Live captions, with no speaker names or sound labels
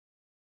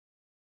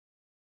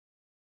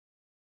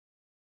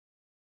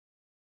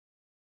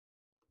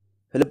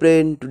Hello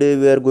friend, today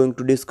we are going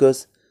to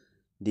discuss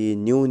the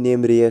new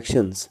name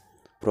reactions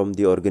from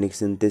the organic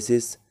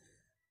synthesis,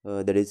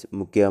 that is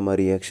Mukaiyama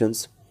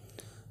reactions.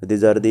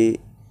 These are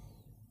the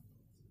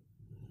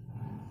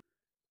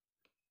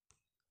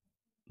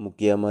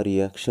Mukaiyama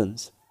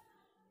reactions,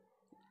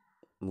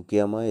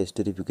 Mukaiyama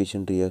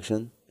esterification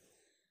reaction.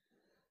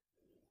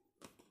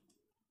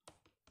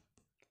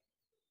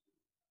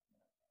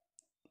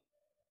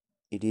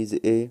 It is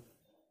a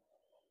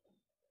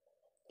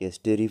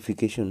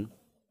esterification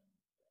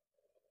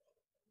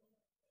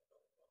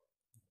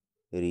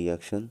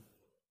reaction.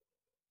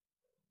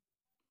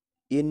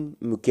 In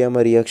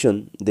Mukaiyama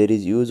reaction, there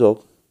is use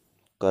of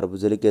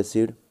carboxylic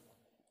acid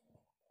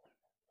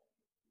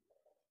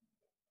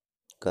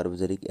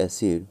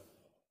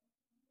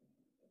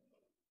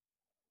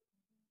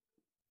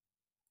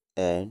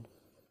and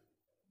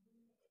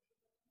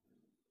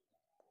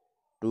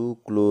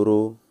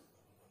 2-chloro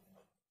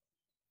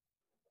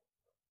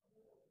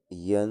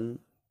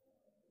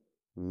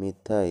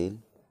N-methyl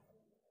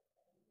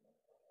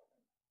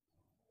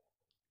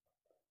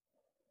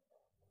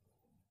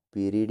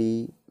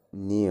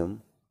pyridinium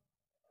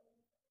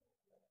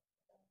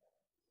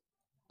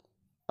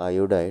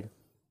iodide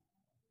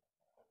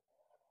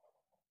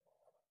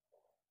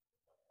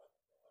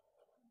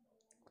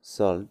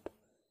salt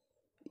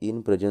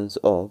in presence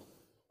of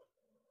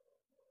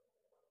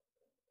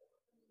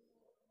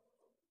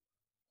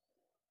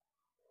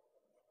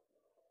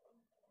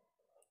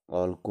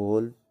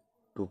alcohol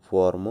to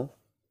form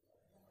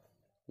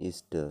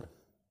ester.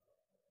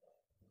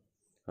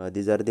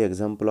 These are the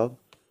example of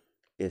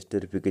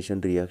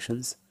esterification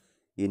reactions.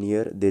 In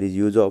here there is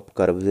use of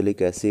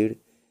carboxylic acid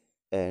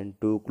and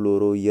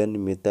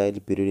 2-chloro-N-methyl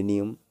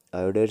pyridinium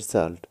iodide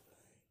salt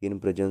in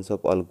presence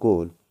of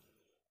alcohol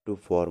to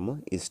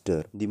form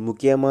ester. The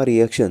Mukaiyama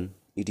reaction,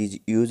 it is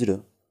used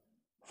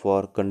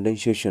for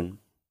condensation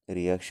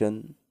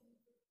reaction.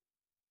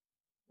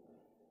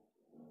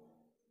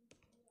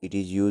 It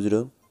is used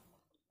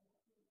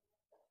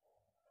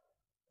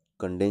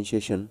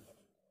condensation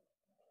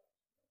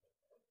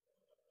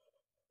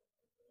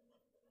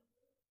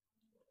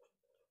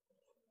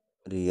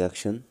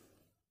reaction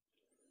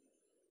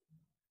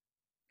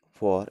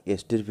for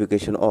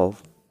esterification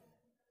of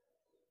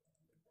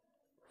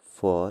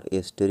for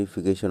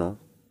esterification of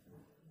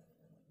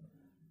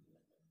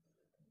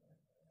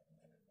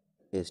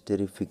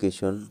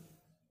esterification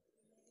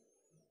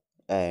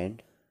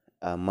and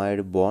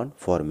amide bond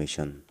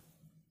formation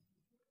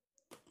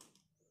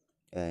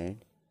and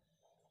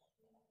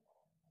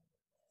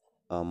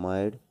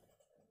amide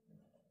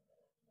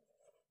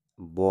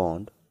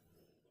bond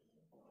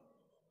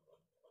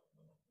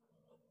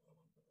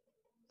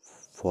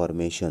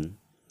formation.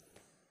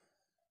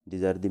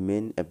 These are the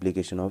main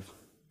application of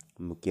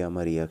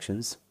Mukaiyama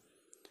reactions.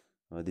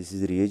 This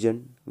is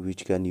reagent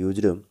which can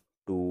used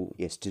to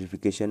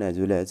esterification as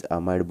well as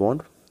amide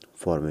bond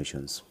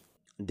formations.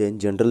 Then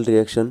general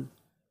reaction,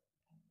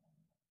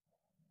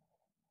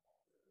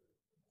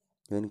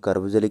 when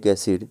carboxylic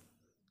acid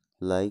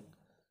like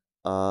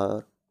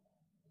R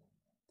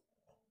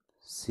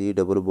C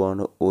double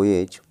bond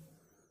OH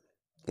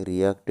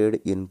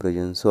reacted in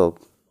presence of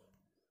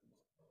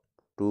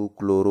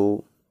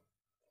 2-chloro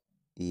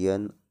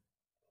N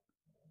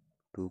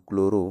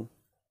 2-chloro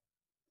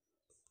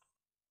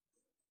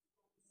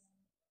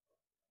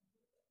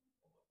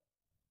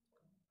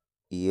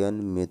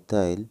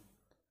N-methyl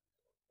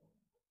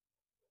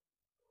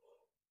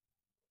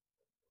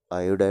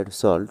iodide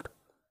salt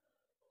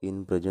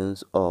in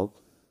presence of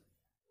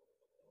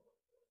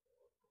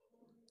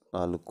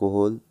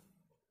alcohol,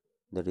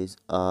 that is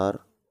ROH,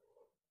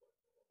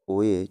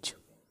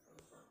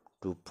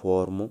 to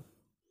form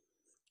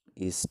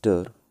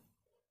ester,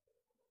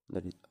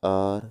 that is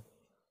R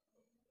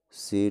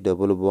C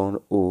double bond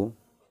O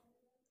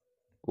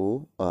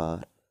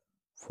OR,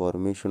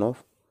 formation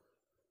of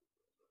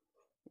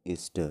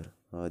ester.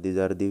 These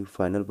are the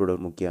final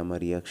product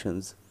Mukaiyama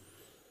reactions.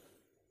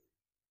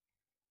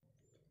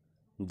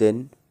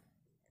 Then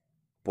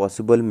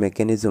possible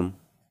mechanism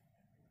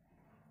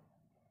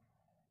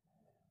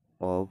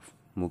of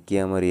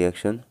Mukaiyama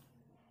reaction.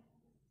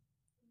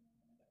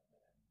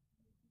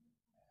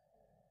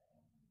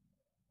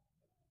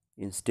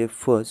 In step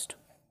first,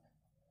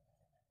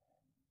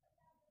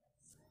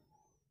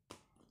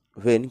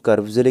 when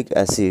carboxylic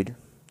acid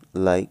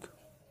like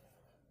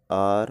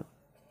R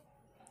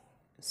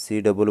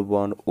C double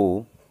bond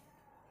O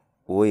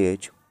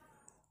OH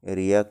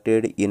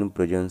reacted in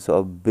presence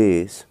of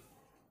base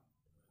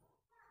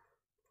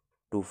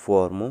to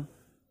form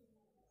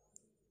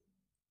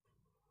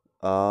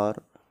R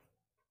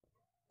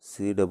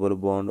C double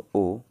bond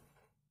O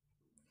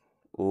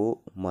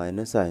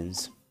minus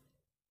ions.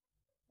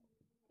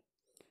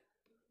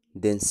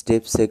 Then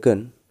step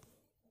second,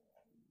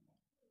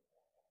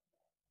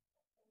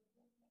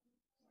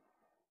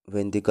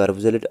 when the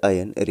carboxylate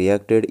ion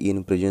reacted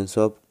in presence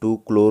of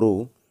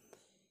 2-chloro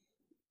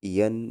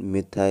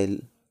N-methyl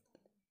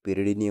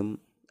pyridinium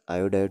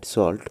iodide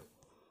salt,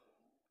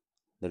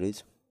 that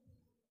is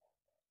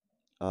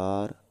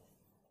R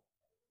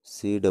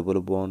C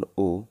double bond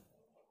O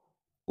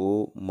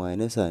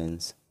minus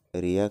ions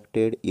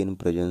reacted in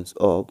presence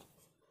of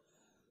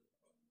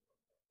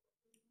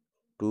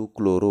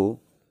 2-chloro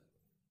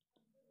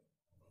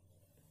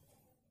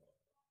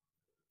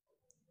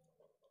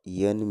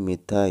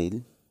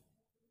N-methyl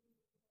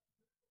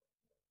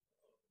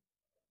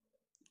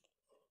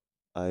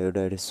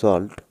iodide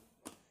salt.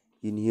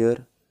 In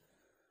here,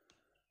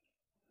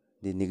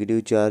 the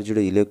negative charged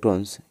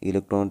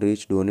electron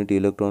rich donate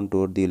electron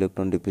toward the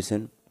electron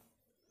deficient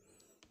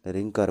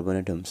ring carbon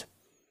atoms.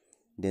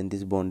 Then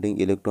this bonding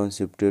electron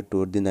shifted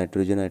toward the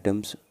nitrogen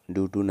atoms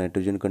due to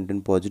nitrogen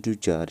contain positive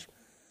charge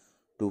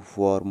to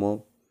form a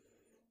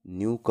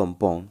new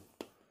compound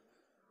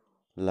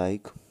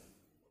like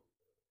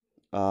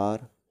R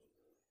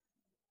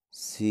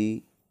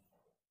C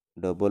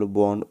double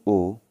bond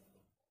O,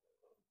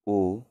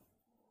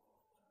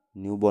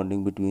 new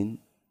bonding between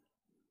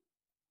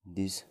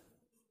this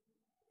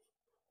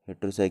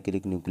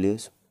heterocyclic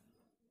nucleus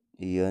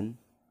N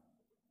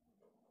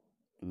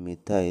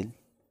methyl,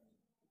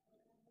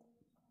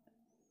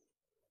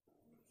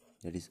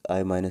 that is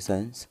I minus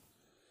ions.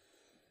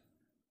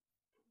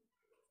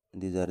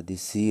 These are the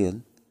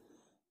Cl.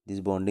 This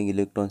bonding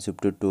electron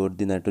shifted toward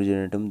the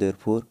nitrogen atom,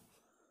 therefore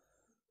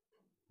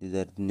these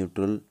are the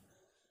neutral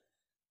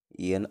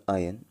N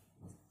ion.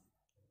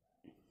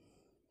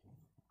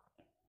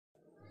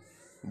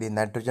 The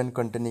nitrogen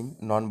containing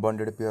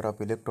non-bonded pair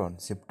of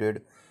electrons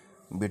shifted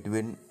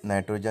between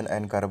nitrogen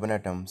and carbon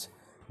atoms.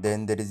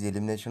 Then there is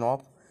elimination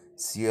of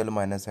Cl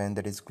minus ion,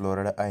 that is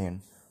chloride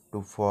ion,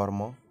 to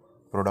form a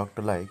product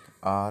like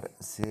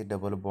RC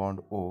double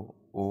bond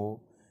O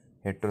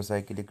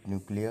heterocyclic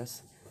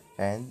nucleus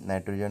and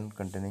nitrogen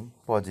containing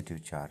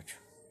positive charge.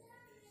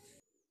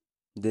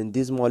 Then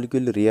this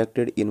molecule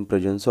reacted in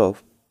presence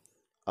of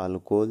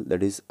alcohol,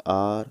 that is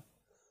ROH.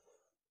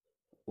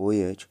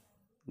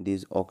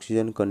 This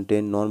oxygen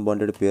contain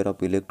non-bonded pair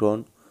of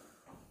electron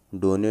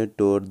donate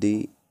toward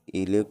the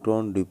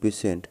electron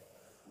deficient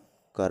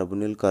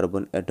carbonyl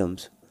carbon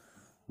atoms.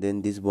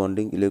 Then this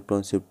bonding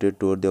electron shifted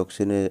toward the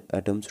oxygen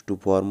atoms to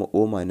form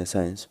O minus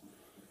ions.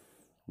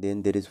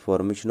 Then there is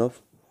formation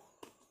of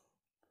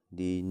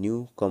the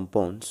new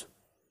compounds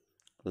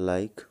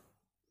like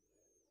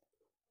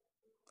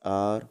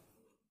R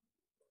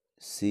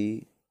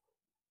C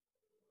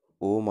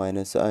O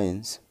minus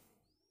ions.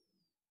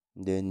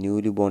 Then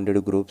newly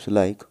bonded groups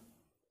like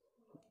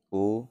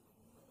O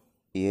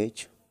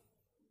H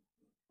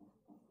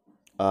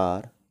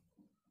R.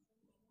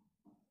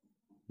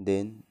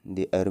 Then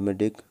the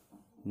aromatic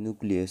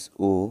nucleus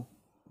O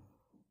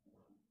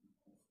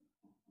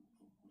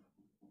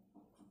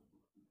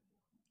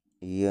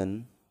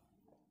N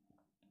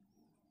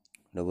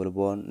double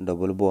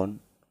bond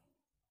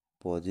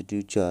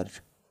positive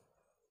charge,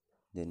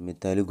 then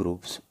methyl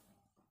groups.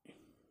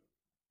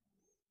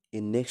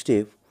 In next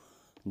step,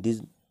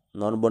 this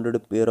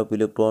non-bonded pair of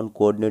electron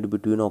coordinate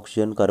between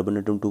oxygen carbon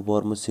atom to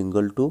form a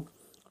single to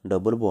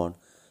double bond.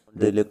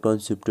 The electron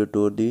shifted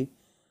toward the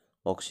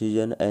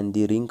oxygen and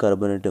the ring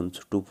carbon atoms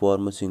to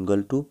form a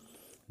single to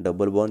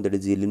double bond, that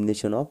is the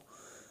elimination of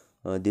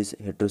this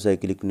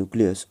heterocyclic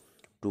nucleus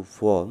to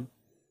form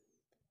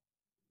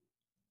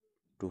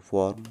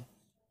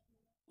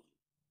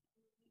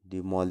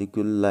the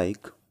molecule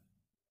like.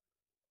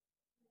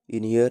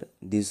 In here,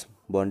 this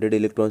bonded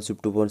electron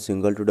shift to form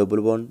single to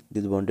double bond.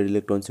 This bonded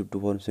electron shift to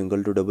form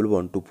single to double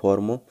bond to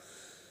form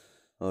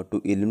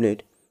to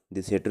eliminate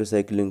this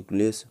heterocyclic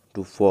nucleus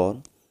to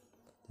form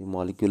the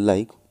molecule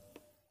like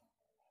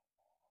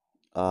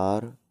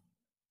R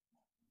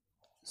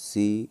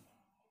C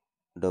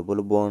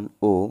double bond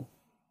O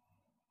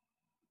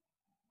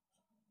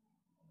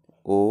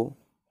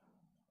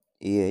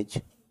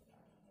H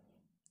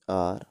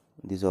R.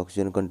 This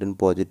oxygen contain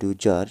positive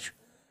charge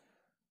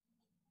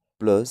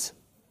plus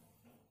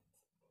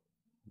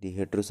the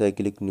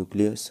heterocyclic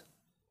nucleus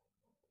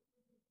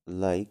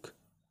like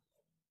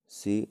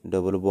C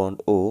double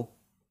bond O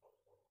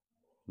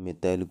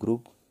methyl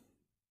group.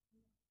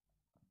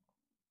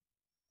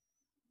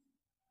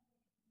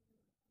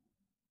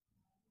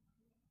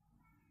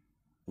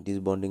 This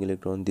bonding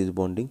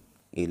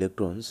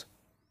electrons.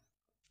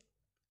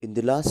 In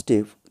the last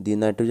step, the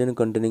nitrogen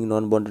containing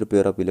non-bonded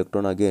pair of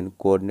electron again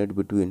coordinate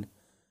between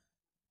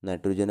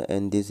nitrogen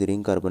and these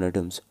ring carbon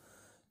atoms.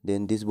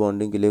 Then this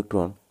bonding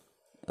electron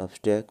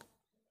abstract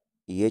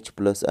H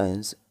plus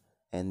ions,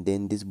 and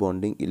then this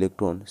bonding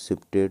electron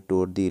shifted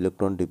toward the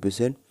electron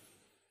deficient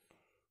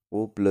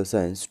O plus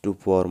ions to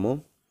form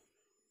a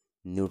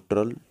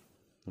neutral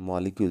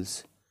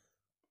molecules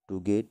to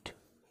get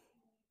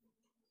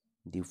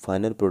the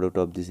final product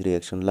of this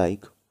reaction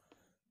like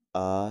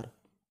R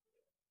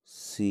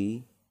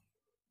C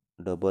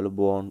double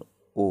bond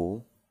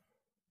O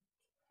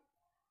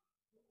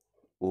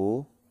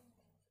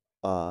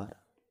R,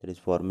 that is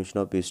formation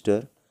of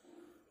ester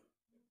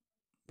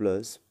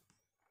plus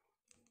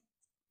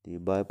the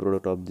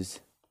byproduct of these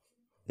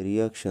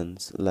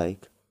reactions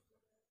like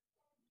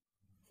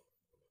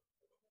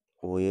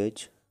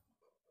OH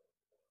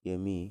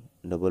Me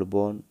double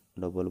bond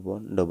double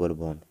bond double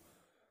bond.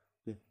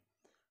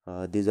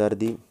 These are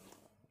the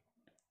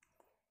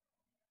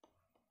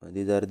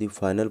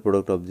final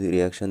product of the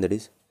reaction, that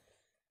is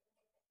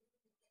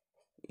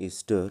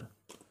ester.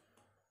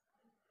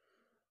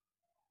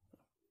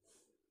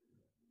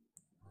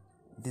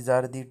 These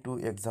are the two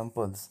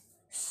examples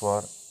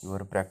for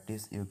your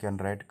practice. You can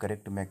write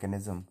correct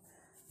mechanism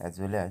as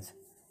well as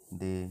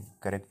the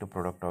correct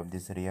product of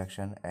this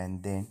reaction,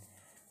 and then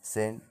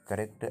send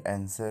correct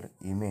answer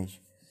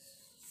image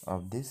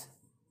of these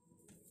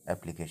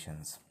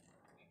applications.